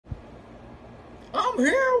I'm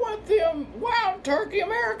here with the Wild Turkey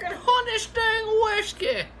American Honey Sting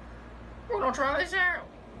Whiskey. We're gonna try this out.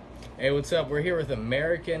 Hey, what's up? We're here with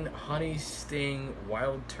American Honey Sting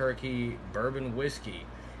Wild Turkey Bourbon Whiskey.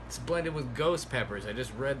 It's blended with ghost peppers. I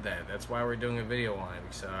just read that. That's why we're doing a video on it,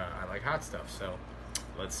 because I like hot stuff. So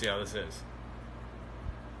let's see how this is.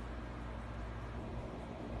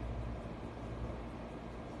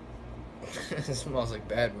 It smells like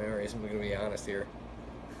bad memories, I'm gonna be honest here.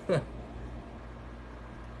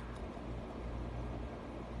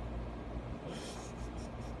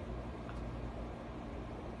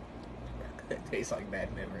 It tastes like bad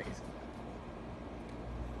memories.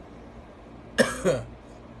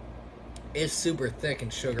 It's super thick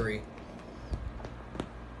and sugary.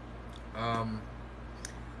 I'll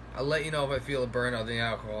let you know if I feel a burn of the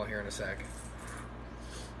alcohol here in a sec.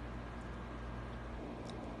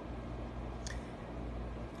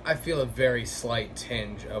 I feel a very slight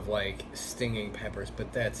tinge of like stinging peppers,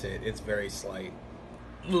 but that's it. It's very slight.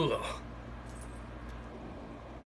 Ugh.